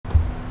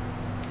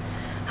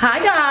Hi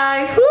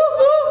guys.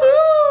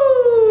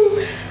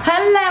 Woo-hoo-hoo.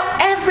 Hello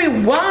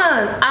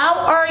everyone. How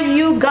are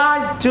you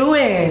guys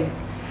doing?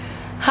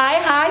 Hi.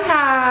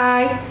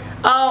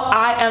 Oh,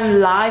 I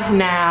am live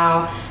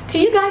now.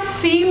 Can you guys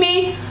see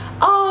me?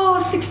 Oh,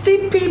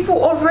 60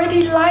 people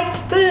already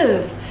liked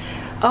this.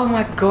 Oh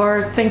my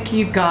god, thank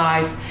you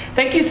guys.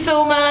 Thank you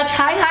so much.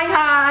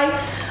 Hi.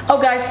 Oh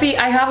guys, see,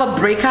 I have a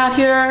breakout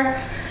here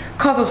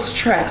because of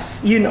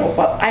stress, you know,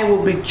 but I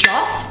will be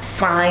just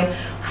fine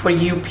for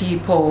you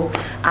people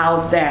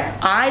out there.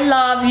 I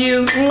love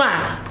you.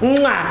 Mwah,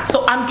 mwah.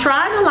 So I'm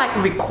trying to like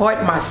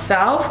record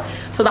myself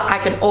so that I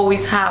can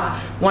always have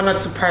one or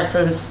two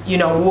persons, you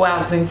know, who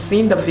hasn't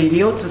seen the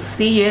video to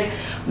see it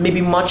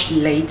maybe much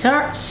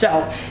later.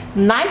 So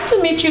nice to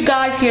meet you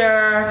guys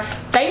here.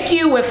 Thank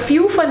you. We're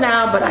few for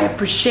now, but I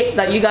appreciate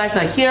that you guys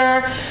are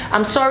here.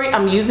 I'm sorry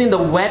I'm using the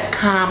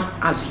webcam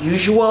as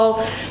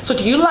usual. So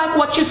do you like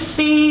what you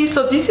see?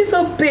 So this is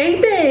a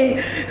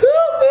baby.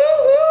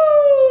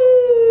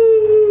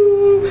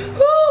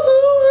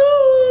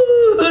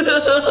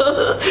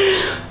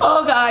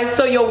 Oh guys,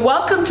 so you're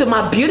welcome to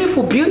my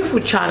beautiful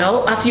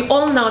channel. As you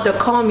all know, they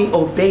call me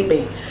Oh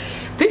Baby.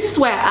 This is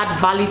where I add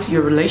value to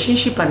your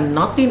relationship and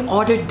nothing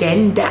other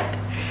than that.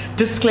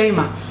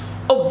 Disclaimer: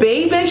 Oh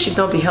Baby should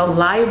not be held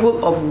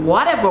liable of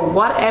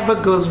whatever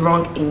goes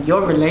wrong in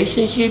your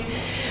relationship,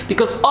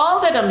 because all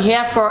that I'm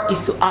here for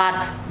is to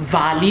add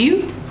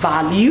value.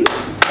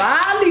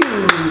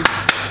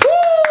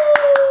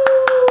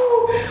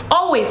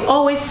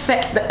 Always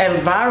set the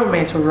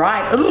environment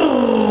right.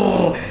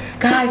 Ugh.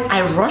 Guys,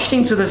 I rushed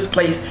into this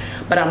place,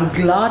 but I'm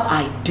glad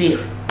I did.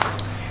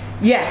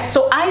 Yes,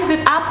 so how is it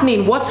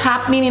happening? What's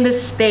happening in the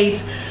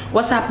States?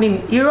 What's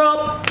happening in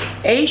Europe,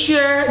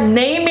 Asia,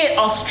 name it,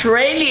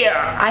 Australia?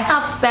 I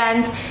have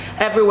fans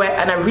everywhere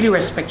and I really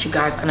respect you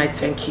guys and I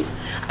thank you.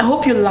 I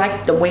hope you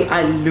like the way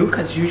I look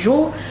as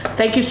usual.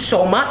 Thank you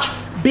so much.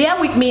 Bear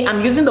with me,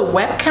 I'm using the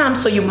webcam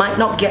so you might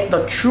not get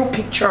the true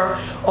picture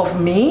of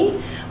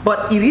me,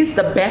 but it is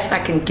the best I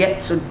can get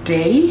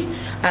today,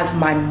 as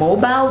my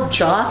mobile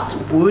just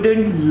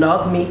wouldn't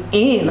log me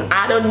in.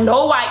 I don't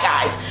know why,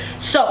 guys.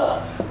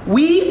 So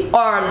we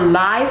are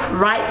live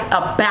right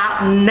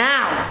about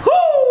now.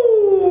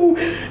 Woo!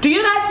 Do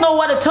you guys know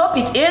what the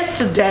topic is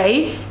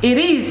today? It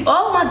is,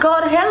 oh my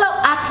god,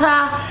 hello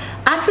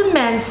Atta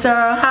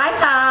Manser.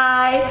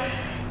 Hi.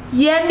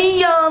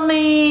 Yummy.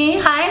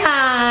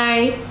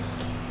 Hi.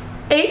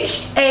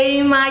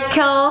 H.A.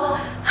 Michael.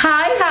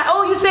 Hi.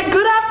 Oh, you said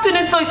good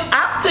afternoon, so it's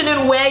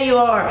afternoon where you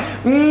are.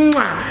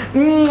 Mwah.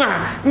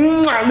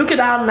 Look at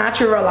how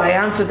natural I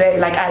am today.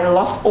 Like I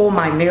lost all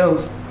my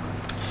nails.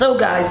 So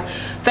guys,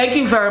 thank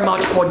you very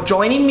much for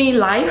joining me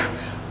live.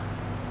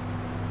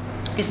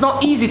 It's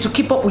not easy to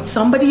keep up with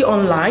somebody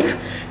on live.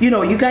 You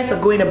know, you guys are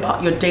going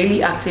about your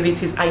daily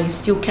activities and you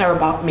still care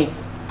about me.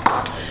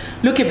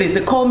 Look at this,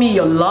 they call me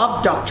your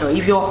love doctor.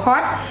 If your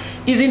heart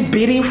isn't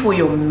beating for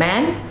your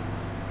man,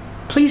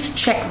 please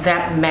check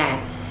that man.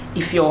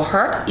 If your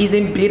heart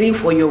isn't beating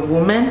for your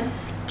woman,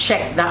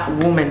 check that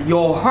woman.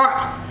 Your heart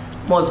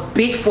must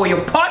beat for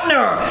your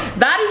partner.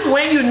 That is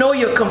when you know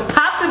you're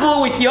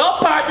compatible with your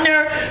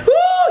partner.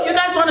 Woo! You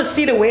guys want to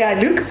see the way I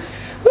look?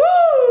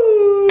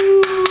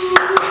 Woo!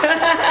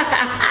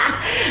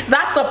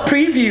 That's a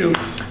preview.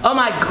 Oh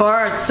my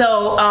god.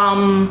 So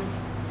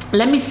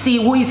let me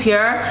see who is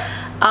here.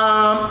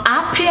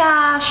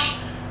 Apiash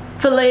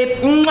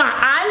Philip.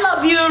 I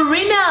love you.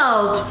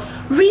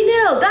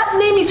 Renald, that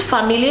name is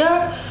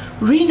familiar.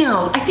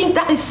 Renald, I think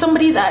that is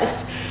somebody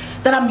that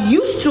I'm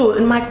used to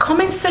in my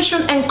comment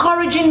section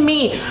encouraging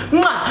me.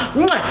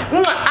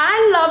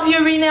 I love you,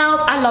 Renald.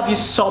 I love you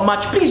so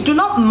much. Please do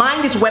not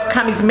mind this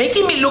webcam. It's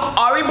making me look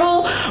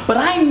horrible, but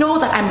I know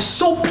that I'm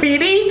so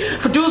pretty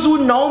for those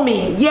who know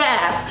me.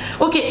 Yes.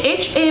 Okay,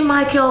 H.A.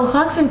 Michael,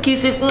 hugs and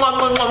kisses.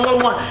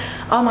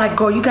 Oh my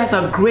god, you guys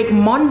are great.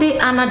 Monday,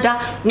 Anada.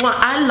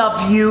 I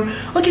love you.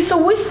 Okay, so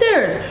who's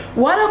there?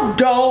 What up,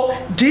 doll?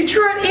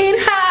 Detroit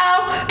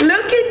in-house.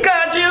 Looking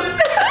gorgeous.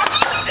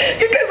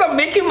 You guys are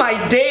making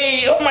my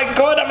day. Oh my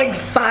god, I'm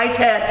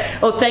excited.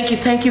 Oh, thank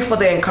you for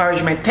the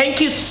encouragement. Thank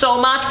you so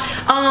much.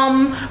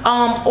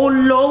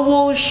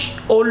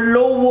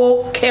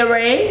 Olowo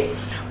Kere.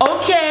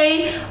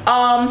 Okay,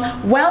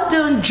 well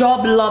done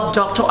job, love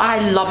doctor. I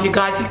love you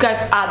guys. You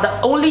guys are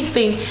the only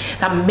thing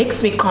that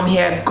makes me come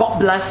here. God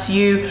bless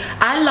you.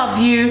 I love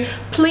you.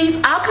 Please,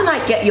 how can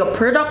I get your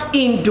product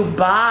in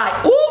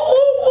Dubai? Ooh.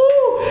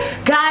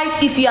 Guys,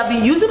 if you have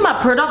been using my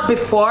product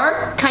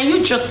before, can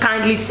you just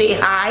kindly say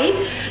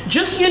hi?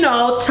 Just, you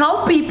know,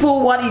 tell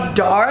people what it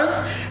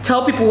does,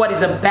 tell people what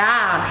it's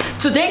about.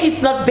 Today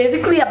is not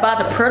basically about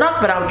the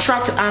product, but I'll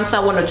try to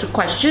answer one or two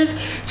questions.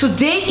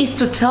 Today is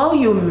to tell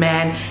you,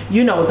 man,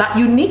 you know, that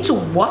you need to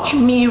watch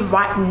me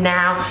right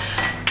now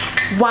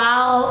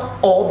while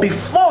or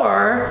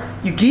before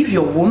you give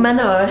your woman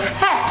a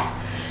head.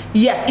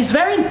 Yes, it's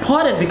very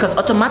important because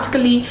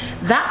automatically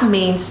that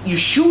means you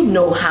should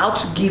know how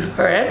to give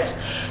head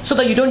so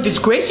that you don't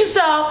disgrace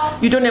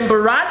yourself, you don't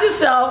embarrass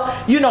yourself,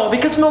 you know,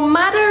 because no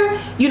matter,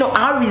 you know,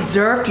 how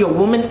reserved your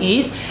woman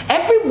is,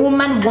 every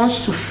woman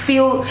wants to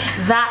feel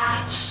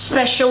that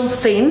special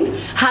thing,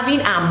 having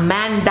a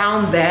man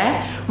down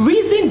there.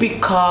 Reason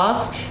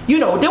because, you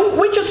know,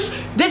 there's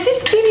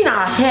this thing in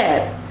our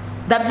head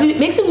that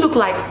makes it look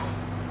like,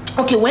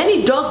 okay, when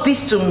he does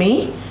this to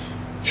me,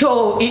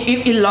 oh,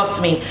 he loves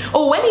me.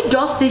 Oh, when he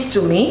does this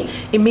to me,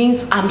 it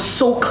means I'm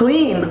so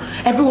clean.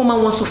 Every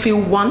woman wants to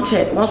feel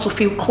wanted, wants to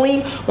feel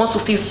clean, wants to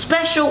feel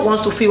special,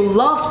 wants to feel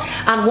loved.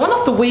 And one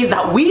of the ways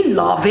that we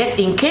love it,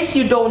 in case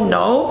you don't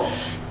know,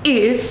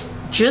 is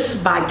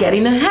just by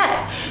getting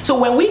ahead. So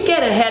when we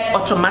get ahead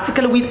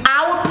automatically with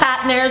our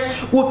partners,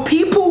 with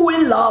people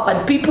we love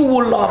and people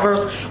who love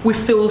us, we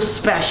feel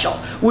special,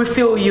 we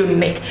feel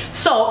unique.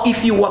 So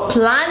if you were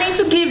planning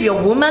to give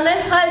your woman a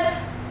head,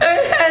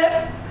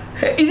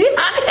 is it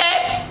hand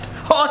head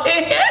or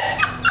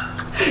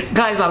head?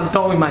 Guys, I'm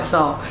done with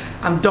myself.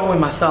 I'm done with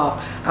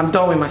myself. I'm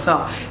done with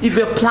myself. If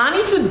you're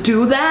planning to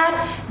do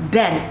that,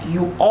 then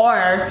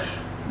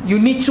you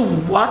need to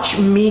watch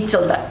me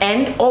till the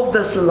end of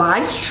this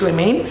live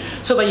streaming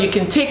so that you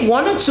can take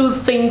one or two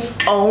things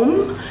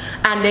home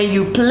and then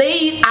you play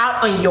it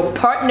out on your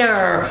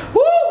partner.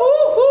 Woo,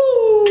 woo, woo.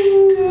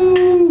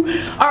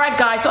 All right,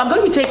 guys, so I'm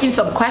going to be taking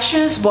some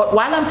questions, but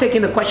while I'm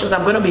taking the questions,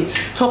 I'm going to be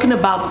talking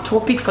about the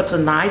topic for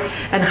tonight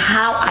and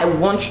how I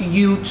want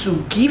you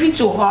to give it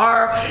to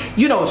her.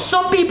 You know,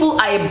 some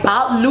people are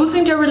about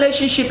losing their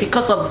relationship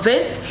because of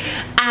this,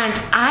 and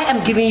I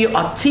am giving you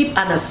a tip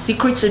and a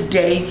secret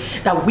today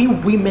that we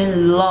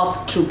women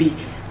love to be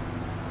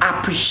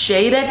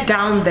appreciated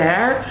down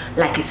there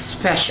like it's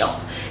special,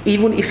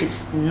 even if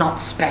it's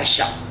not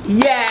special.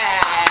 Yes.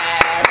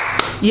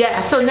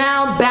 Yeah, so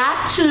now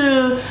back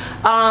to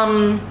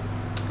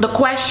the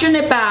question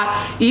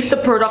about if the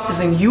product is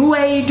in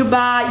UAE,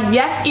 Dubai.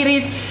 Yes, it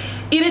is.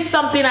 It is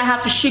something I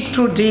have to ship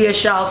through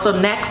DHL. So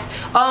next,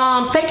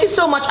 thank you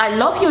so much. I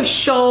love your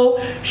show.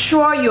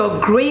 Sure, you're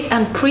great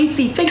and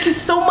pretty. Thank you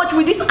so much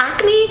with this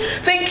acne.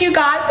 Thank you,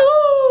 guys.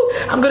 Ooh,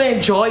 I'm gonna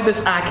enjoy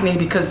this acne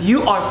because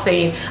you are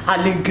saying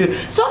I look good.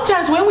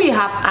 Sometimes when we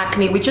have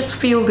acne, we just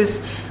feel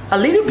this a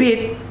little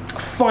bit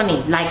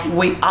funny, like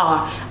we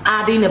are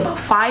adding about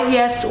 5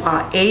 years to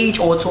our age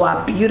or to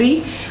our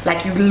beauty.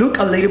 Like you look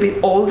a little bit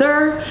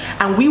older,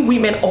 and we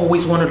women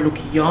always want to look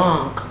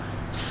young,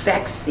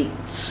 sexy,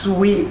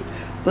 sweet,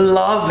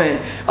 loving.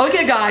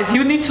 Okay, guys,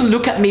 you need to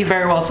look at me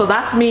very well. So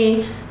that's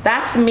me.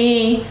 That's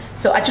me.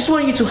 So I just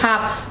want you to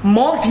have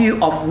more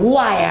view of who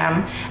I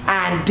am,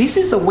 and this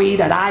is the way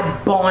that I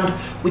bond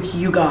with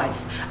you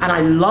guys, and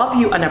I love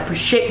you and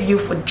appreciate you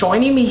for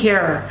joining me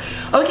here.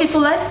 Okay, so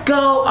let's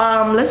go.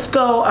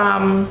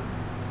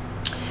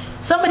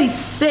 Somebody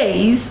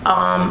says,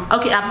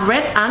 okay, I've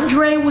read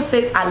Andre who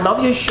says, I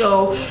love your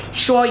show.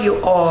 Sure,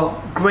 you are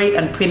great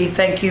and pretty.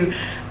 Thank you.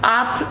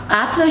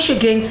 Atlash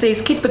again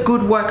says, keep the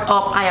good work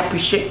up. I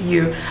appreciate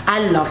you. I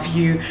love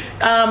you.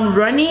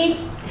 Ronnie,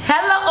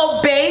 hello,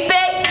 oh baby.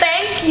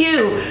 Thank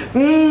you.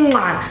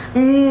 Mwah,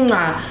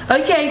 mwah.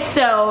 Okay,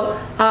 so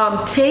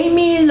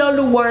Tammy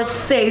Loluwer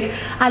says,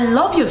 I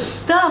love your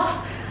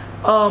stuffs.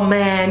 Oh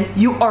man,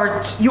 you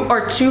are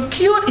too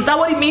cute. Is that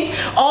what it means?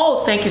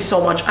 Oh, thank you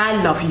so much.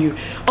 I love you.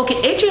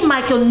 Okay, AJ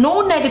Michael,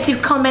 no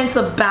negative comments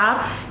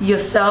about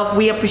yourself.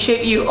 We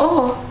appreciate you.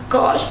 Oh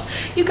gosh,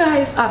 you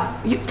guys,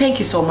 thank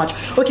you so much.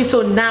 Okay,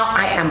 so now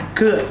I am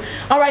good.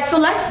 All right, so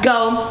let's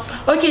go.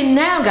 Okay,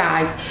 now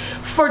guys,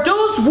 for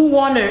those who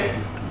want to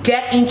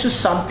get into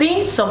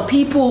something, some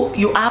people,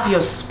 you have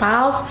your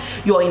spouse,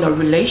 you're in a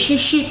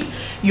relationship,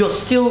 you're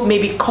still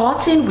maybe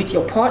courting with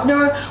your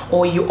partner,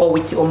 or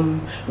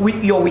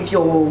with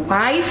your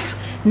wife.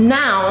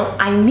 Now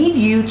I need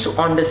you to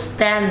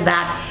understand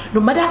that no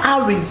matter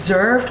how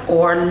reserved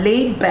or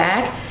laid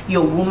back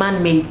your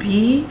woman may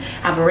be,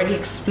 I've already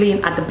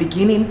explained at the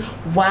beginning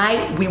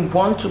why we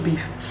want to be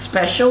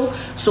special.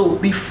 So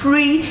be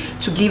free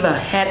to give her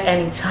head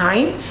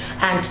anytime,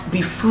 and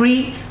be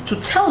free to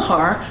tell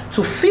her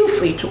to feel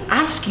free to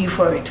ask you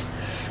for it.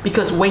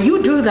 Because when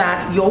you do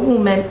that, your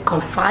woman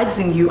confides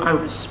in you and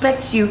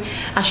respects you,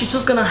 and she's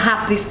just gonna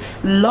have this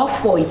love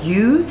for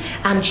you,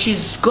 and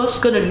she's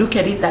just gonna look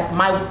at it that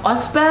my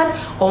husband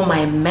or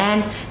my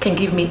man can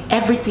give me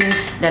everything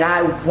that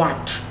I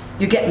want.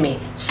 You get me?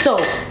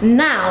 So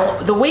now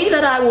the way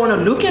that I want to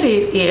look at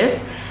it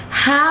is,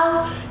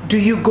 how do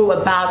you go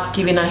about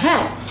giving a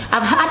head?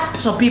 I've had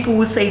some people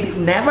who say they've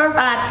never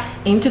had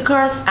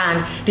intercourse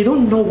and they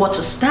don't know what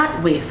to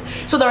start with.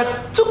 So there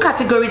are two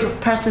categories of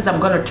persons I'm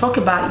going to talk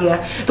about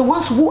here. The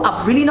ones who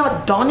have really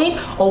not done it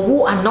or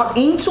who are not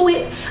into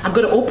it. I'm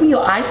going to open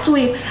your eyes to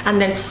it.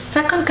 And then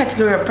second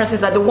category of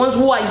persons are the ones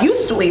who are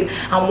used to it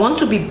and want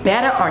to be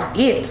better at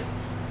it.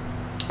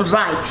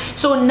 Right.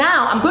 So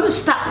now I'm going to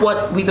start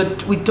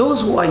with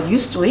those who are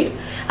used to it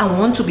and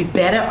want to be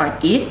better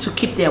at it to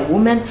keep their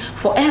woman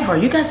forever.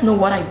 You guys know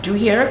what I do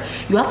here.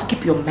 You have to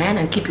keep your man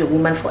and keep your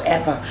woman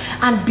forever.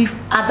 And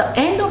at the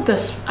end of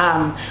this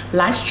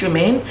live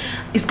streaming,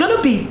 it's going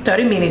to be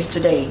 30 minutes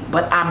today,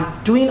 but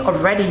I'm doing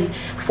already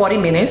 40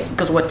 minutes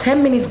because we're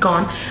 10 minutes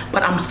gone,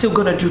 but I'm still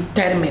going to do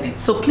 30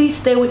 minutes. So please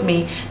stay with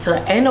me till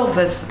the end of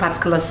this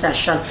particular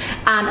session.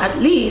 And at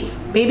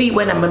least maybe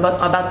when I'm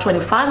about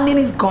 25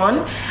 minutes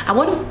gone, I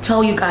want to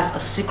tell you guys a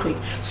secret,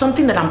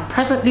 something that I'm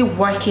presently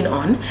working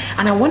on,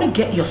 and I want to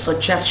get your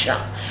suggestion.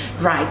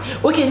 Right.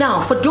 Okay,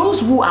 now for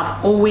those who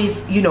have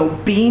always, you know,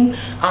 been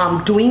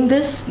doing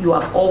this, you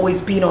have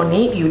always been on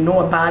it, you know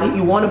about it,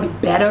 you want to be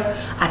better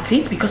at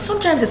it, because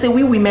sometimes they say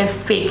we women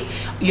fake,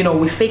 you know,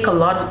 we fake a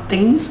lot of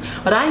things,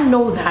 but I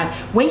know that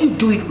when you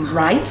do it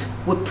right,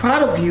 we're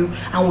proud of you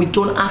and we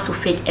don't have to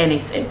fake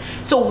anything.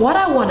 So what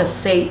I want to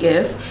say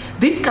is,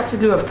 this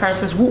category of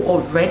persons who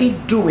already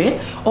do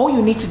it, all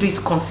you need to do is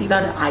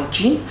consider the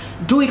hygiene.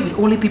 Do it with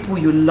only people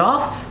you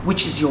love,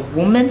 which is your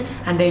woman,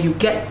 and then you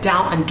get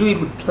down and do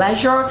it with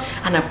pleasure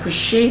and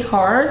appreciate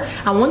her.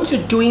 And once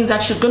you're doing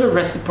that, she's going to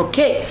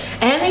reciprocate.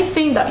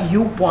 Anything that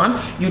you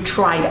want, you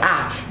try it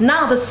out.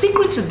 Now the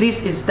secret to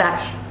this is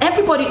that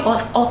everybody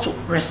ought to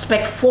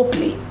respect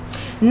foreplay.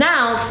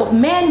 Now, for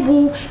men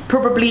who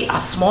probably are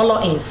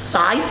smaller in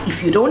size,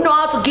 if you don't know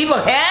how to give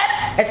a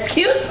head,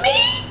 excuse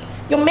me,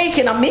 you're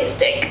making a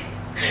mistake.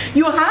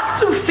 You have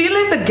to fill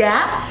in the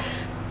gap,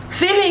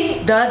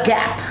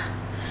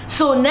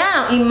 So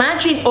now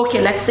imagine,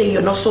 okay, let's say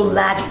you're not so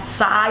large in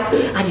size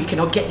and you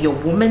cannot get your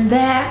woman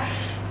there.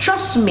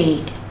 Trust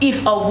me,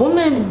 if a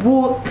woman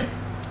who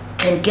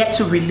can get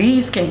to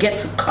release, can get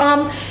to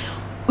come,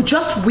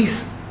 just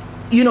with,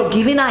 you know,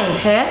 giving her a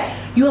head,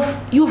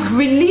 you've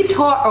relieved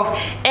her of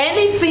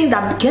anything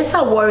that gets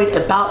her worried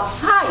about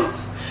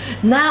size.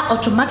 Now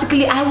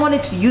automatically I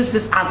wanted to use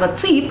this as a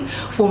tip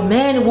for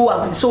men who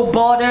have been so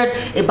bothered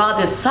about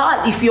the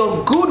size. If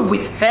you're good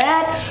with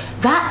head,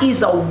 that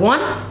is a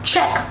one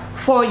check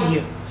for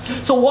you.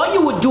 So what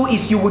you would do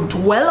is you would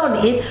dwell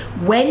on it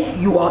when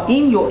you are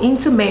in your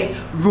intimate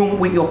room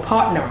with your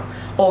partner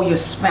or your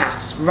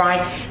spouse.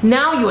 Right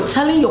now you're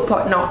telling your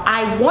partner,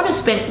 I want to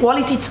spend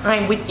quality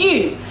time with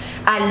you.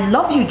 I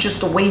love you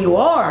just the way you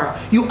are.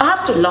 You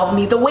have to love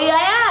me the way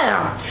I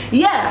am.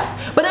 Yes,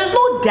 but there's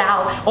no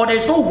doubt or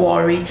there's no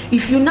worry.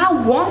 If you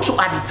now want to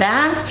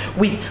advance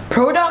with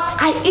products,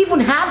 I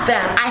even have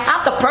them. I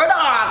have the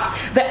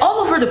products. They're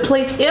all over the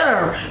place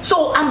here.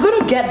 So I'm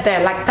going to get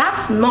there. Like,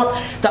 that's not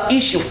the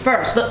issue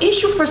first. The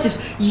issue first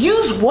is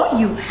use what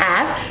you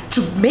have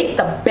to make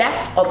the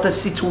best of the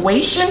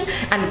situation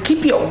and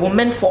keep your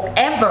woman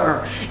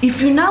forever.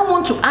 If you now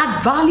want to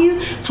add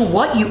value to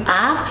what you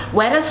have,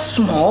 whether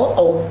small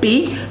or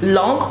big,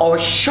 long or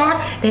short,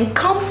 then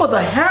come for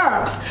the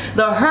herbs.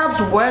 The herbs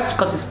works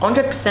because it's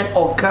 100%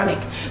 organic.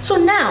 So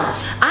now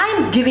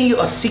I'm giving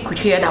you a secret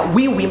here that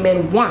we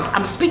women want.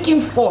 I'm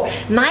speaking for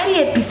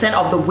 98%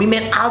 of the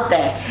women out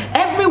there.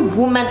 Every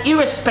woman,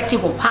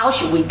 irrespective of how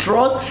she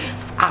withdraws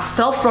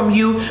herself from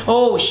you,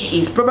 oh, she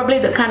is probably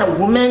the kind of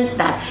woman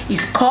that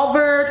is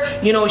covered,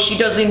 you know, she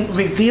doesn't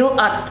reveal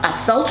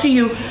herself to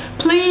you.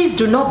 Please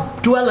do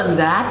not dwell on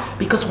that,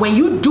 because when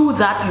you do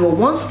that, you're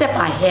one step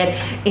ahead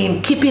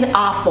in keeping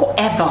her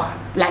forever,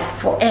 like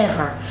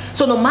forever.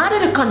 So no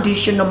matter the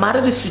condition, no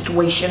matter the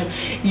situation,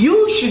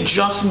 you should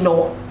just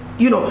know,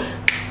 you know,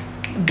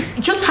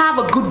 just have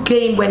a good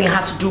game when it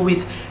has to do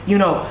with, you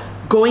know,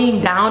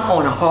 going down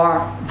on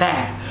her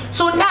there.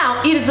 So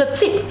now it is a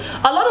tip.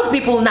 A lot of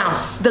people now,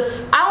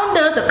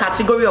 under the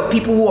category of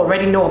people who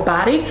already know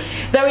about it,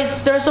 there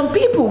are some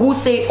people who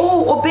say,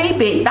 oh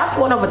baby, that's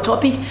one of a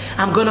topic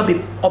I'm gonna be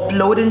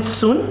uploading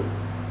soon.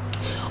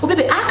 Oh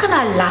baby, how can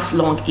I last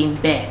long in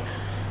bed?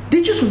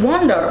 They just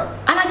wonder,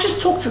 and I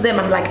just talk to them.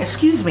 I'm like,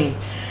 excuse me,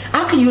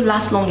 how can you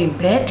last long in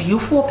bed? Do you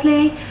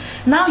foreplay?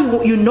 Now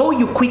you know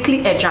you quickly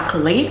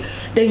ejaculate,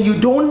 then you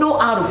don't know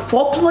how to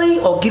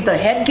foreplay or give the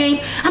head game.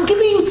 I'm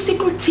giving you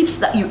secret tips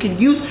that you can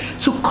use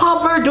to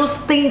cover those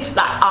things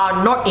that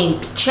are not in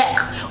check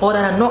or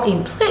that are not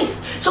in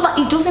place, so that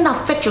it doesn't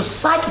affect your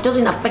psyche, it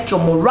doesn't affect your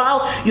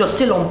morale. You're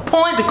still on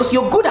point because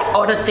you're good at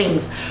other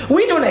things.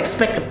 We don't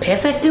expect a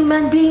perfect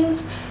human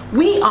beings.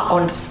 We are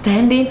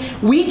understanding.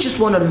 We just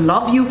want to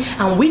love you,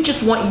 and we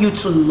just want you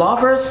to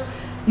love us.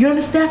 You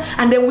understand?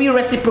 And then we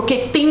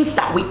reciprocate things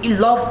that we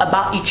love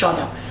about each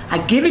other. I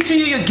give it to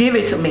you, you give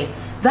it to me.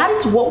 That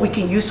is what we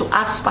can use to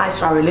add spice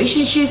to our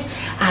relationships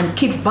and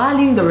keep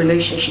valuing the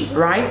relationship,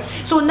 right?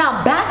 So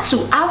now back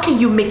to how can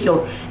you make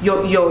your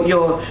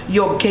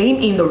game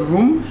in the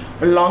room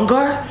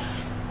longer?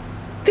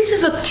 This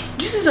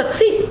is a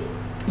tip.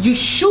 You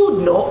should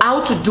know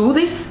how to do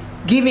this.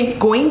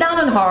 Going down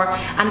on her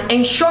and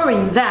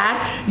ensuring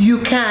that you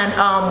can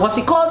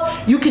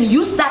you can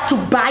use that to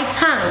buy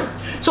time.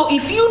 So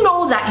if you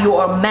know that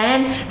you're a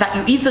man that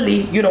you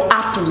easily, you know,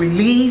 have to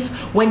release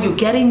when you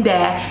get in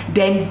there,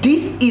 then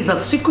this is a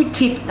secret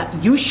tip that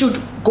you should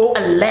go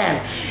and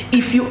learn.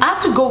 If you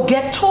have to go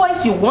get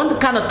toys, you want the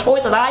kind of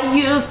toys that I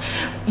use,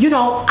 you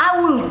know, I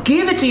will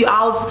give it to you.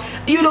 I'll,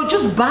 you know,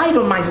 just buy it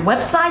on my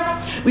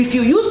website. If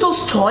you use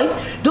those toys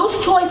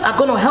are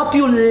going to help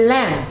you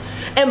learn.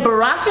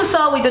 Embarrass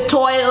yourself with the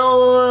toy.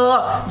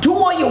 Do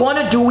what you want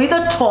to do with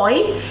the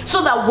toy,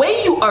 so that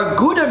when you are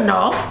good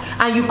enough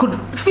and you could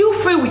feel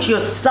free with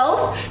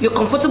yourself, you're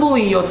comfortable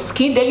in your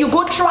skin, then you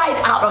go try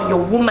it out on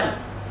your woman.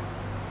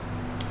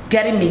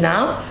 Getting me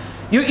now?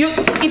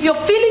 If you're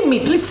feeling me,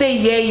 please say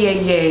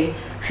yeah.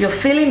 If you're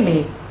feeling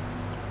me,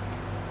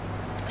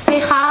 say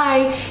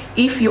hi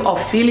if you are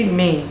feeling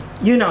me,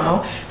 you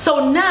know.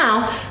 So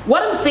now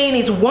what I'm saying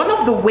is, one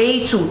of the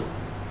way to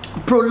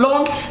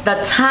prolong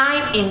the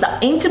time in the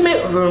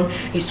intimate room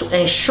is to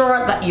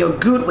ensure that you're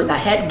good with the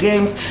head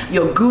games,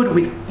 you're good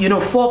with, you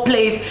know,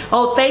 foreplays.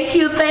 Oh, thank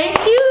you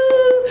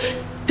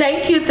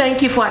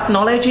for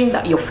acknowledging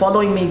that you're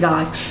following me,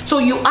 guys. So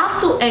you have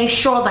to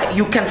ensure that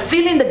you can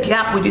fill in the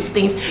gap with these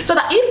things, so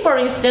that if, for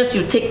instance,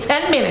 you take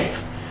 10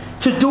 minutes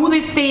to do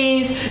these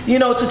things, you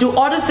know, to do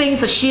other things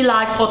that she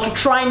likes, or to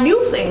try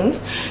new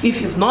things, if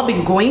you've not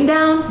been going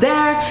down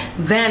there,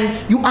 then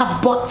you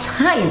have bought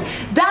time.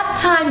 That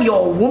time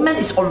your woman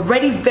is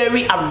already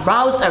very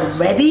aroused and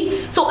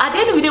ready. So at the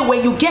end of the day,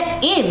 when you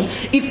get in,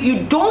 if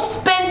you don't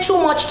spend too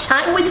much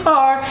time with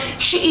her,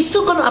 she is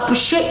still gonna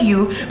appreciate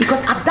you,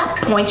 because at that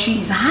point she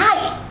is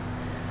high.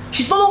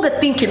 She's no longer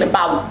thinking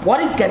about what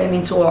is getting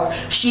into her.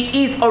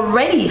 She is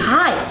already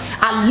high.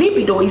 Her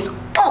libido is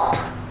up.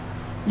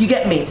 You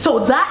get me? So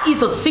that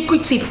is a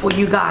secret tip for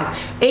you guys.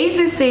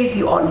 AZ says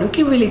you are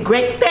looking really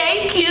great.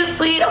 Thank you,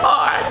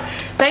 sweetheart.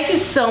 Thank you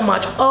so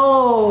much.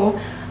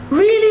 Oh,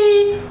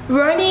 really?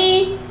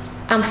 Ronnie?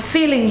 I'm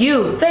feeling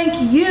you.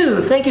 Thank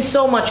you. Thank you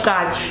so much,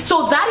 guys.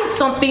 So that is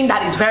something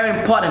that is very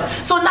important.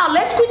 So now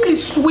let's quickly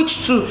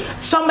switch to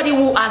somebody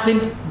who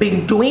hasn't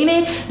been doing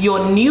it.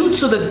 You're new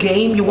to the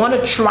game. You want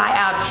to try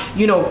out,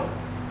 you know,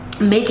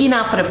 making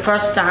out for the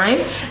first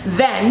time.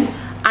 Then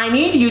I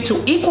need you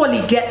to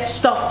equally get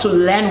stuff to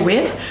learn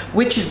with,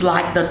 which is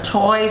like the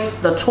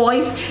toys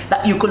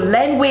that you could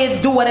learn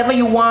with, do whatever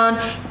you want,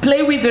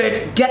 play with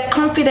it, get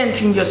confident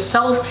in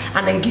yourself,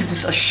 and then give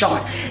this a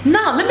shot.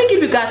 Now, let me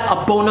give you guys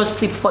a bonus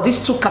tip for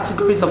these two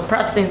categories of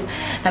persons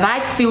that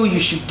I feel you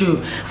should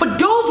do. For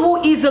those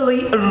who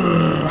easily,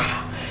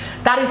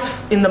 that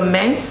is in the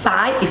men's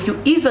side, if you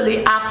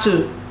easily have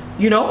to,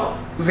 you know,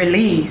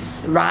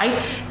 release, right?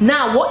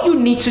 Now, what you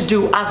need to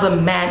do as a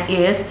man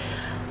is,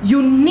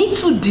 you need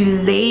to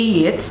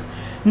delay it,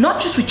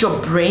 not just with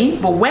your brain,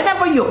 but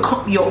whenever you're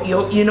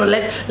you know,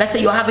 let's say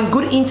you're having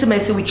good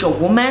intimacy with your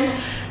woman,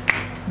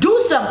 do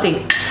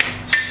something.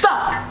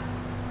 Stop.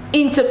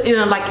 You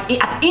know, like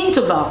at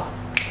intervals,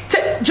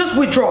 just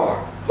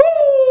withdraw.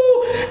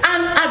 Woo!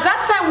 And at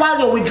that time, while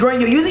you're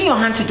withdrawing, you're using your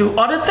hand to do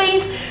other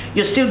things.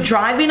 You're still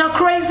driving her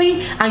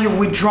crazy, and you've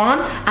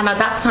withdrawn. And at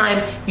that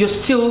time, you're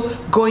still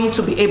going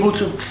to be able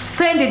to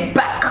send it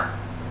back.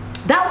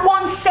 That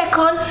 1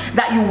 second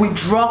that you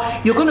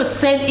withdraw, you're going to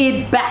send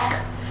it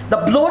back. The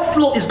blood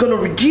flow is going to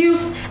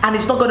reduce, and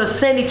it's not going to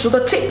send it to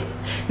the tip.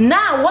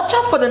 Now, watch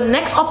out for the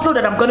next upload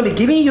that I'm going to be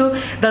giving you.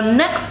 The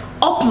next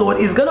upload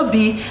is going to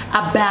be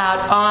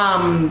about,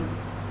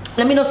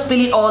 let me not spill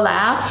it all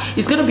out.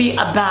 It's going to be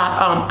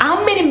about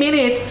how many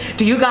minutes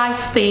do you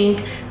guys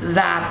think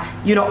that,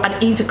 you know,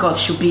 an intercourse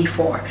should be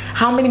for?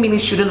 How many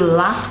minutes should it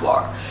last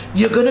for?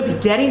 You're going to be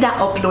getting that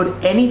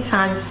upload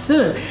anytime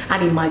soon,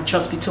 and it might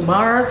just be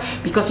tomorrow,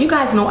 because you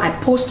guys know I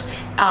post,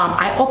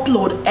 I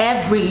upload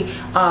every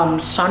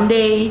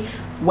Sunday,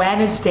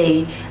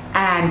 Wednesday,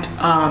 and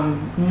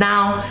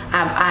now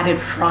I've added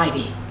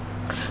Friday.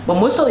 But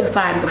most of the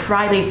time, the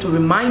Friday is to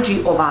remind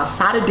you of our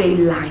Saturday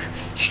live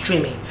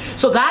streaming.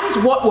 So that is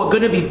what we're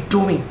going to be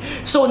doing.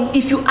 So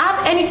if you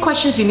have any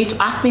questions you need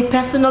to ask me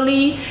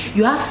personally,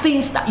 you have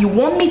things that you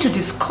want me to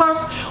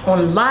discuss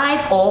on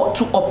live or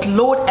to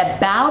upload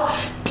about,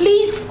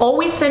 please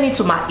always send it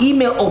to my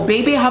email or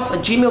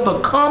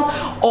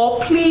babyherbs@gmail.com,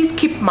 or please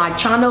keep my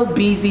channel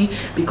busy,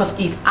 because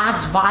it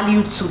adds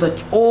value to the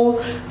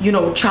whole, you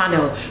know,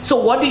 channel. So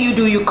what do?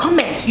 You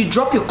comment, you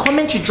drop your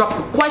comments, you drop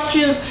your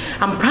questions.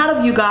 I'm proud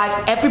of you guys,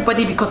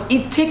 everybody, because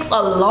it takes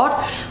a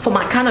lot for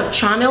my kind of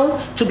channel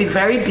to be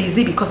very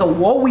busy because of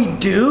what we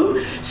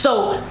do.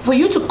 So for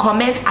you to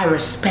comment, I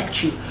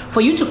respect you.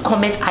 For you to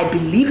comment, I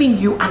believe in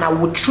you, and I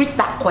will treat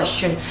that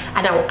question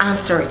and I will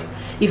answer it.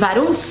 If I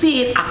don't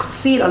see it, I could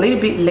see it a little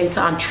bit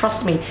later, and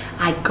trust me,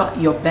 I got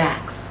your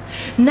backs.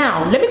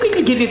 Now, let me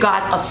quickly give you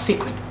guys a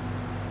secret.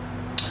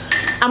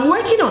 I'm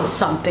working on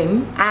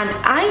something, and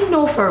I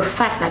know for a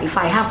fact that if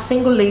I have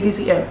single ladies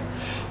here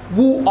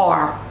who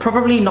are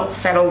probably not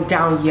settled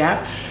down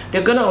yet,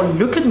 they're gonna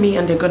look at me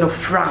and they're gonna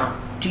frown.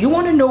 Do you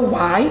want to know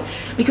why?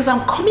 Because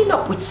I'm coming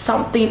up with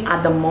something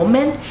at the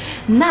moment.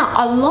 Now,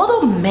 a lot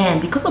of men,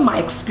 because of my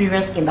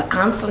experience in the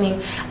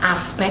counseling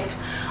aspect,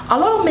 a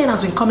lot of men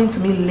has been coming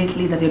to me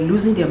lately that they're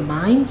losing their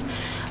minds.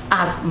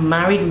 as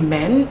married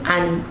men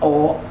and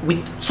or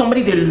with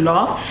somebody they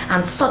love,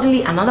 and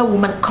suddenly another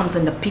woman comes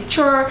in the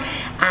picture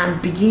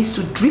and begins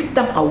to drift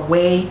them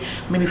away,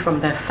 maybe from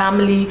their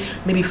family,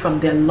 maybe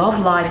from their love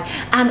life.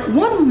 And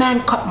one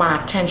man caught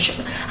my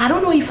attention. I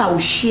don't know if I will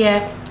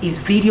share his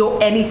video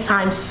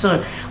anytime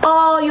soon.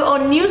 Oh, you're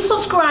a new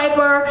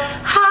subscriber.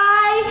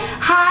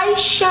 Hi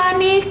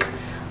Shanik.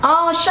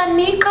 Oh,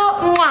 Shanika,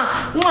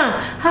 mwah, mwah.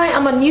 Hi,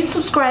 I'm a new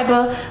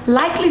subscriber.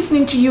 Like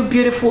listening to you,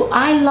 beautiful.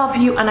 I love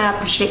you and I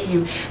appreciate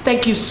you.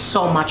 Thank you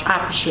so much.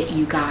 I appreciate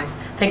you guys.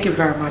 Thank you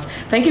very much.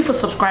 Thank you for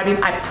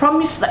subscribing. I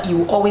promise that you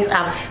will always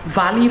have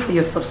value for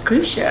your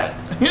subscription.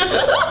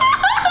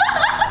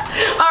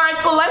 Alright,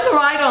 so let's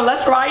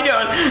ride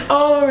on.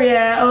 Oh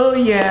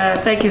yeah.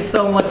 Thank you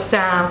so much,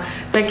 Sam.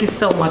 Thank you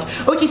so much.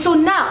 Okay, so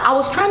now I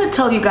was trying to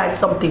tell you guys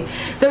something.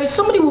 There is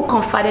somebody who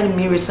confided in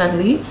me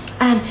recently,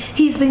 and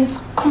he's been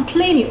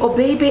complaining, oh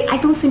baby, I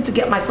don't seem to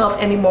get myself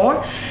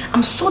anymore.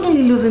 I'm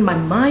suddenly losing my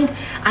mind.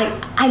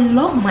 I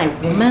love my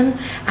woman,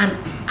 and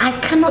I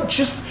cannot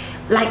just,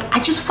 like, I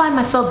just find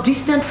myself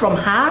distant from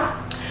her.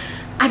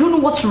 I don't know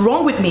what's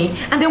wrong with me.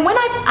 And then when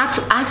I had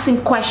to ask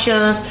him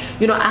questions,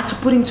 you know, I had to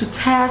put him to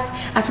test,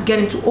 I had to get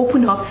him to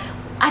open up,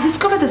 I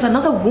discovered there's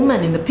another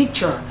woman in the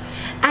picture,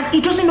 and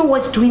he doesn't know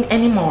what he's doing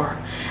anymore.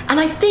 And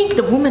I think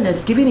the woman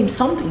is giving him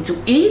something to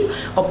eat,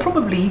 or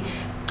probably,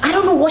 I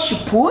don't know what she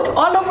put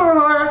all over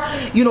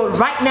her. You know,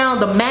 right now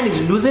the man is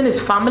losing his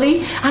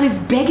family and is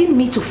begging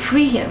me to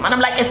free him. And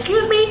I'm like,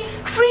 excuse me,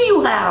 free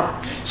you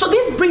have. So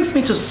this brings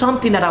me to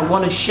something that I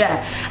want to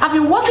share. I've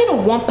been working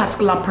on one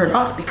particular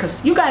product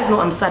because you guys know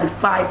I'm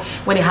certified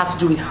when it has to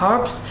do with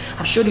herbs.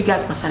 I've showed you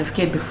guys my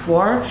certificate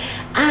before.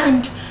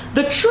 And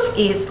the truth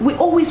is, we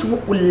always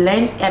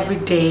learn every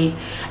day.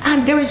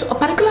 And there is a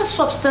particular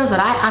substance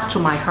that I add to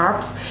my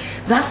herbs.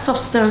 That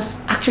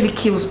substance actually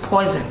kills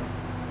poison.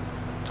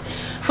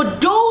 For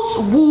those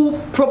who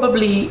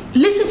probably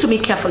listen to me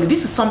carefully,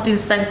 this is something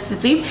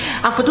sensitive.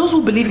 And for those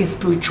who believe in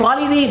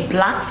spirituality,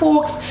 black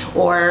folks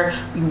or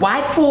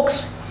white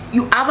folks,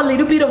 you have a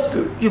little bit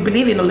of you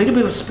believe in a little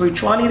bit of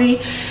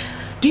spirituality.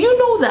 Do you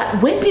know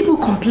that when people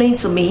complain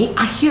to me,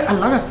 I hear a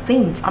lot of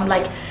things. I'm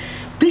like,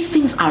 these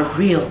things are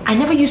real. I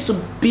never used to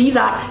be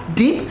that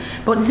deep,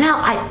 but now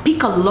I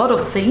pick a lot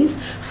of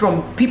things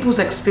from people's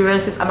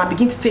experiences and I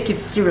begin to take it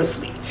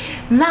seriously.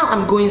 Now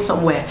I'm going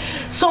somewhere.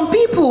 Some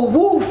people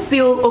who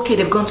feel, okay,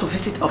 they've gone to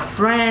visit a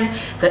friend,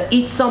 they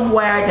eat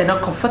somewhere they're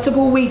not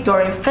comfortable with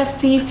during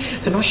festive,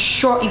 they're not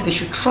sure if they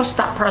should trust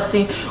that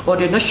person, or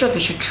they're not sure if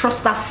they should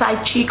trust that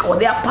side chick or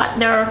their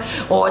partner,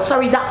 or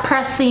sorry, that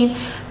person.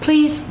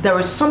 Please, there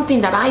is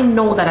something that I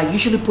know that I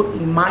usually put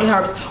in my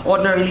herbs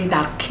ordinarily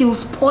that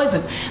kills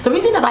poison. The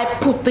reason that I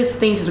put these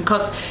things is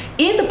because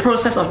in the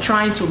process of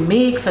trying to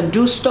mix and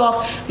do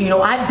stuff, you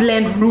know, I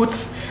blend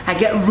roots, I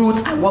get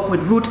roots, I work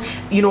with root,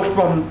 you know,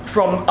 from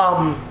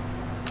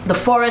the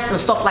forest and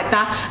stuff like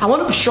that. I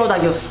want to be sure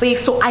that you're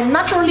safe, so I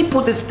naturally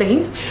put these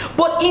things.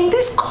 But in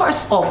this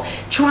course of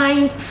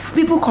trying,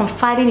 people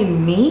confiding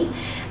in me,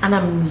 and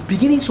I'm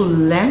beginning to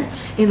learn,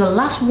 in the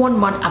last 1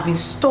 month I've been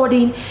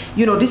studying,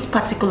 you know, this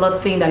particular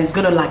thing that is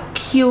gonna like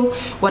kill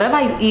whatever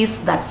it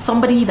is that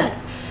somebody that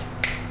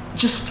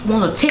just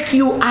want to take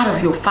you out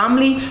of your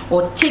family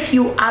or take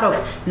you out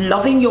of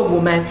loving your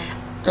woman.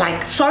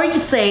 Like, sorry to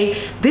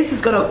say, this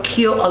is gonna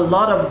kill a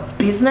lot of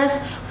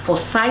business for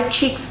side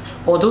chicks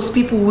or those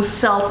people who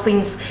sell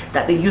things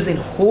that they use in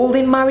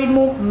holding married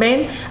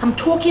men. I'm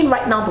talking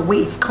right now the way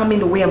it's coming,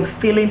 the way I'm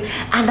feeling,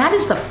 and that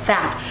is the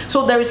fact.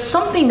 So there is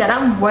something that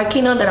I'm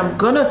working on that I'm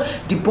gonna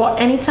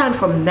deport anytime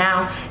from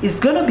now. It's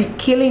gonna be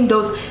killing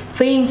those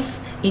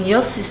things in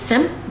your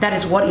system. That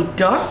is what it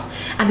does.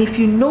 And if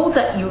you know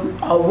that you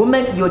are a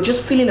woman, you're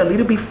just feeling a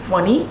little bit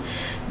funny,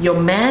 your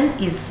man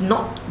is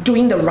not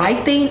doing the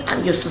right thing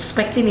and you're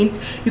suspecting it,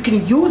 you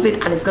can use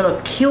it and it's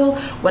gonna kill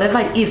whatever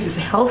it is. It's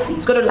healthy.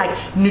 It's gonna like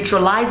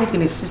neutralize it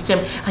in his system,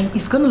 and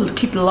it's gonna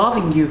keep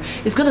loving you.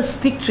 It's gonna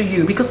stick to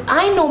you, because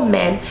I know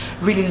men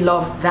really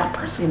love that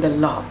person they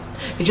love.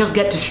 They just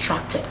get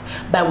distracted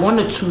by one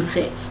or two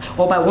things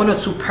or by one or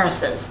two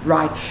persons,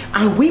 right?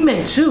 And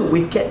women too,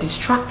 we get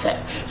distracted.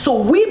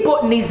 So we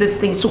both need these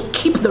things to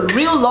keep the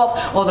real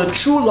love or the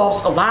true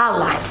loves of our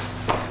lives.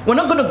 We're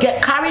not going to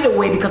get carried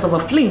away because of a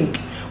fling.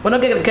 We're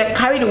not going to get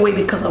carried away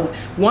because of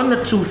one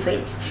or two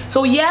things.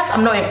 So yes,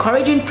 I'm not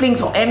encouraging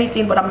flings or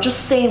anything, but I'm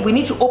just saying we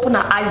need to open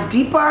our eyes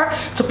deeper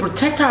to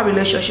protect our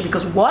relationship,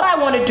 because what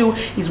I want to do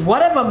is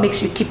whatever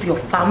makes you keep your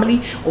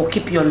family or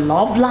keep your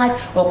love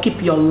life or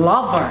keep your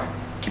lover,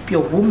 keep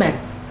your woman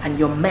and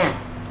your man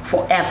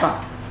forever.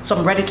 So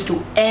I'm ready to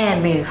do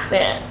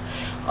anything.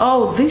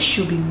 Oh, this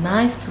should be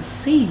nice to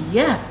see.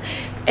 Yes.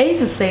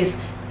 Ace says,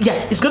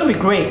 yes, it's gonna be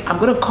great. I'm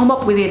gonna come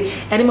up with it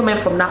any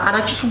moment from now, and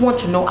I just want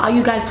to know how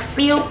you guys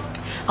feel.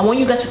 I want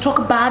you guys to talk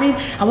about it.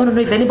 I want to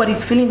know if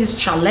anybody's feeling this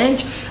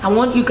challenge. I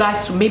want you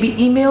guys to maybe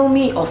email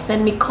me or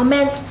send me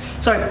comments.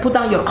 Sorry, put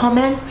down your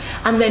comments,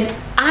 and then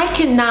I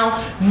can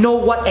now know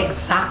what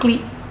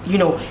exactly, you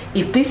know,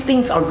 if these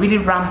things are really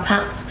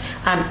rampant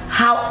and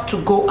how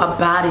to go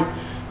about it,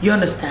 You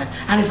understand?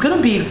 And it's going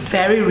to be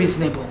very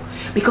reasonable,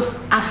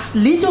 because as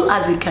little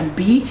as it can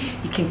be,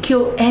 it can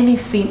kill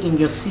anything in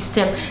your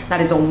system that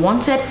is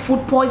unwanted,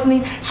 food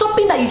poisoning,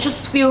 something that you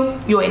just feel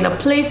you're in a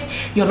place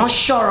you're not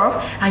sure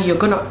of and you're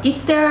gonna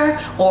eat there,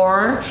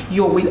 or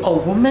you're with a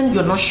woman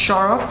you're not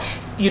sure of,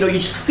 you know, you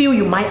just feel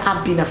you might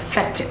have been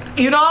affected.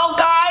 You know,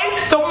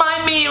 guys, don't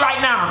mind me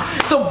right now.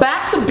 So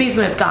back to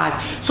business, guys.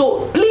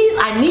 So please,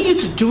 I need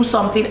you to do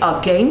something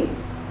again.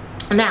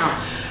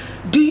 Now,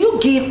 do you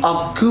give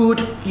a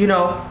good, you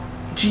know,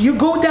 do you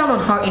go down on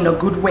her in a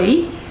good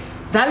way?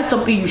 That is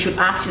something you should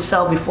ask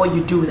yourself before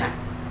you do that,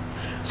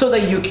 so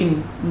that you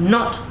can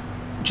not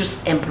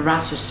just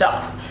embarrass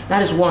yourself.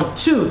 That is one.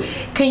 Two,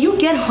 can you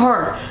get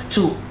her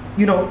to,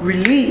 you know,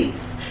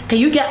 release? Can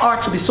you get her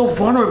to be so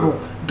vulnerable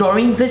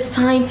during this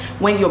time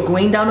when you're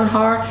going down on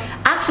her?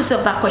 Ask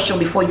yourself that question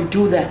before you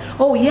do that.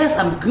 Oh yes,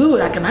 I'm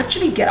good. I can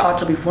actually get her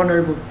to be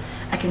vulnerable.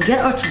 I can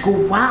get her to go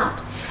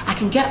wild. I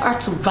can get her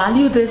to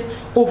value this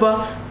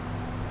over,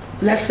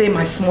 let's say,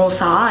 my small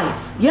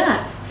size.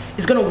 Yes,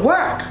 it's gonna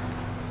work.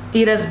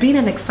 It has been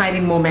an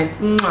exciting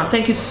moment.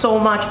 Thank you so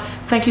much.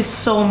 Thank you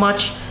so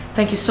much.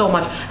 Thank you so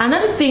much.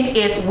 Another thing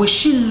is, will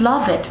she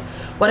love it?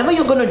 Whatever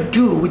you're gonna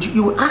do,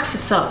 you will ask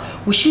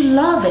yourself, will she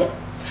love it?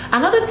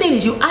 Another thing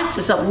is, you ask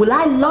yourself, will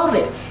I love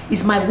it?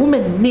 Is my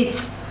woman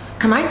neat?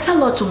 Can I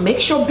tell her to make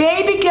sure,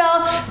 baby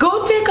girl,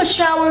 go take a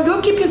shower,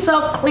 go keep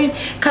yourself clean,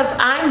 because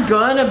I'm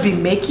gonna be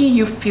making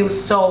you feel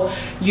so,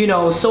 you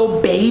know, so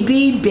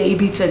baby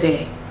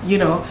today, you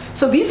know?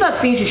 So these are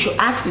things you should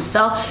ask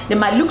yourself. They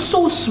might look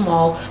so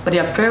small, but they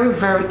are very,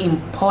 very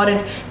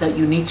important that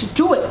you need to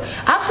do it.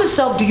 Ask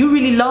yourself, do you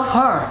really love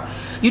her?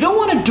 You don't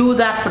want to do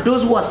that for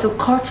those who are still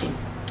courting.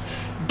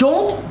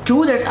 Don't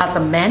do that as a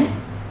man.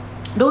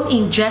 Don't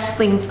ingest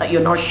things that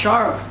you're not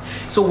sure of.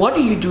 So what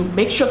do?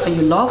 Make sure that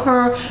you love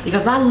her,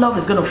 because that love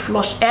is going to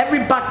flush every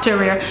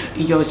bacteria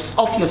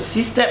off your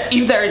system,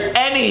 if there is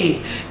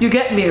any. You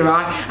get me,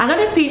 right?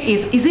 Another thing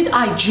is it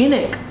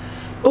hygienic?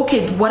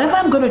 Okay, whatever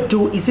I'm going to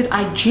do, is it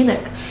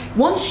hygienic?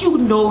 Once you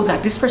know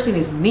that this person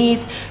is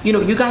neat, you know,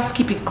 you guys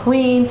keep it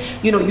clean,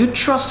 you know, you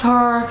trust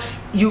her,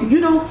 you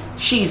know,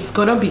 she's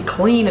going to be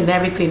clean and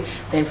everything,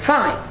 then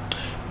fine.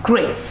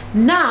 Great.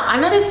 Now,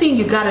 another thing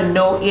you got to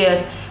know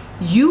is,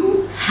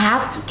 you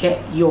have to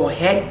get your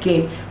head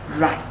game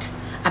right.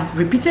 I've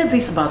repeated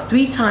this about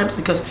 3 times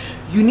because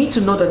you need to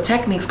know the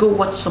techniques. Go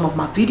watch some of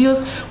my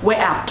videos where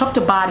I've talked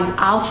about it,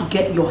 how to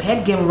get your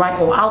head game right,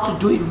 or how to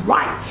do it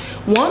right.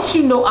 Once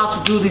you know how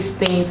to do these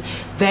things,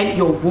 then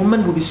your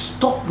woman will be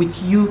stuck with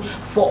you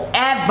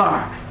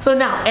forever. So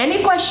now,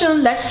 any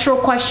question? Let's throw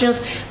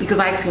questions, because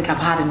I think I've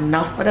had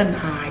enough for the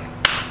night,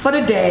 for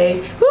the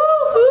day.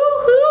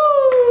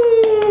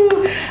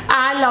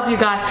 I love you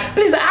guys.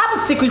 Please, I have a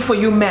secret for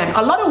you men.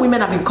 A lot of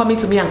women have been coming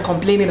to me and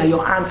complaining that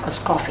your hands are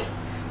scruffy.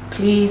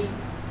 Please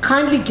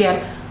kindly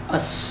get a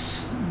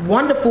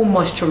wonderful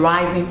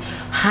moisturizing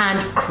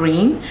hand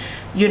cream.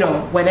 You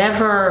know,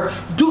 whenever,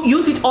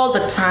 use it all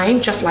the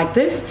time, just like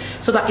this,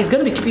 so that it's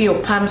going to be keeping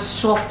your palms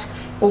soft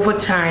over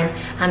time.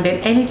 And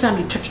then anytime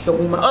you touch your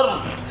woman,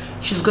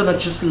 she's going to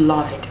just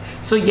love it.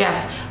 So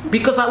yes,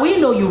 because we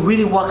know you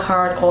really work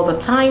hard all the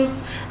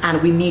time,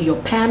 and we need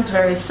your pants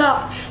very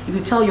soft. You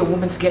can tell your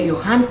woman to get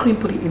your hand cream,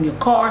 put it in your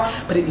car,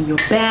 put it in your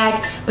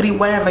bag, put it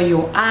wherever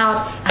you're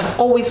out, and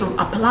always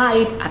apply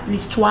it at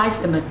least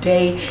twice in a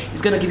day.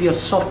 It's gonna give you a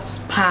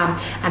soft palm,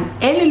 and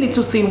any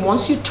little thing,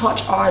 once you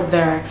touch her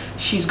there,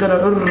 she's gonna.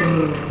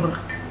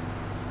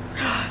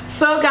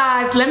 So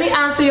guys, let me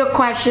answer your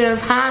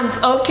questions. Hands,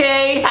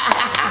 okay?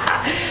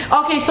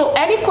 Okay, so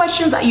any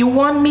question that you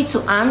want me to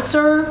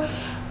answer,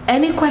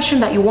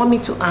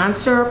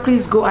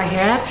 please go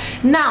ahead.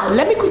 Now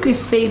let me quickly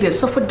say this.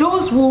 So for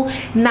those who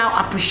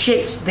now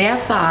appreciate their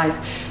size,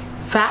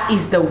 that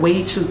is the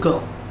way to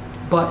go.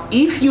 But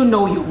if you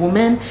know your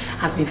woman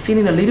has been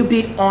feeling a little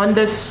bit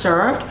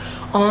underserved,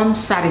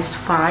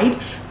 unsatisfied,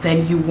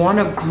 then you want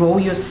to grow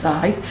your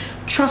size,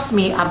 trust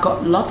me, I've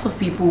got lots of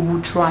people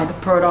who try the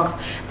products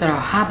that are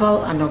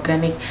herbal and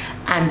organic,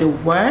 and they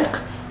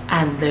work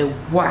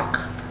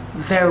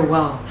very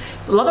well.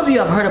 A lot of you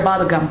have heard about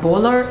the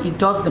Gambola. It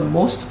does the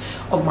most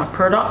of my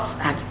products,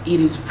 and it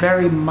is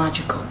very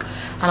magical.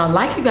 And I'd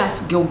like you guys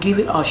to go give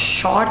it a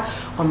shot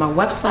on my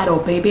website,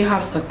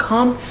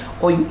 obabyherbs.com,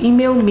 or you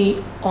email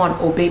me on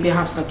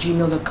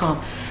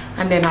obabyherbs@gmail.com,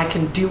 and then I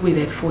can deal with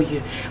it for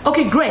you.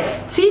 Okay, great.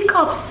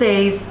 Teacup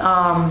says,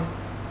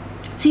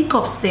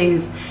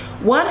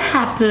 what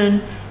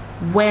happened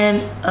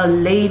when a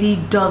lady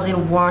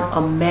doesn't want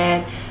a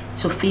man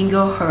to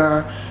finger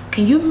her?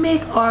 Can you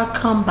make her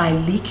come by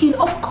leaking?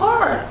 Of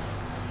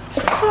course,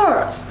 of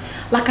course.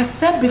 Like I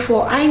said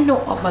before, I know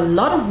of a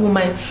lot of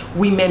women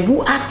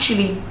who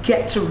actually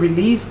get to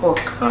release or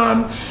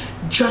come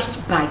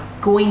just by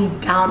going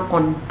down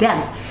on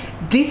them.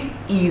 This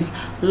is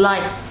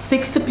like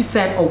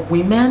 60% of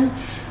women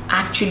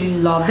actually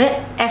love it,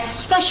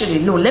 especially,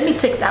 no, let me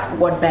take that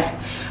word back.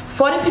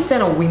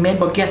 40% of women,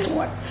 but guess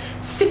what?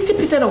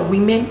 60% of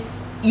women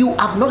you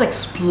have not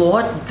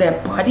explored their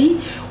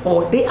body,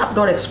 or they have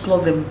not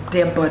explored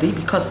their body,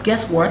 because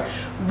guess what,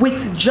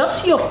 with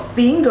just your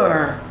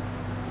finger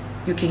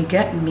you can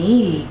get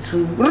me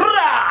to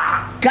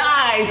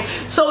guys.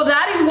 So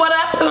that is what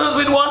happens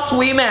with us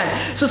women.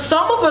 So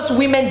some of us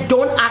women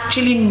don't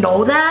actually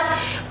know that,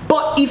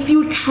 but if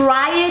you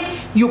try it,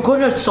 you're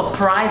gonna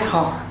surprise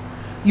her.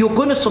 You're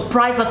gonna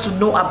surprise her to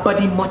know her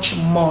body much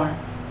more.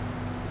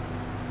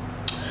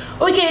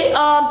 Okay,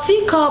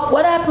 teacup,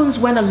 what happens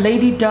when a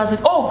lady does it?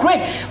 Oh,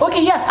 great.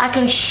 Okay, yes, I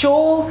can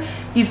show.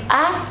 He's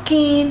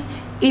asking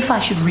if I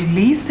should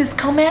release this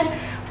comment.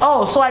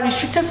 Oh, so I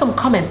restricted some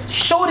comments.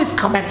 Show this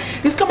comment.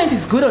 This comment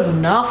is good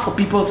enough for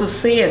people to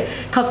see it.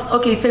 Because,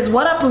 okay, it says,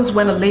 what happens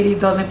when a lady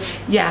doesn't,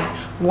 yes,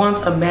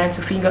 want a man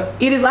to finger?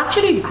 It is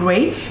actually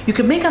great. You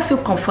can make her feel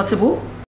comfortable.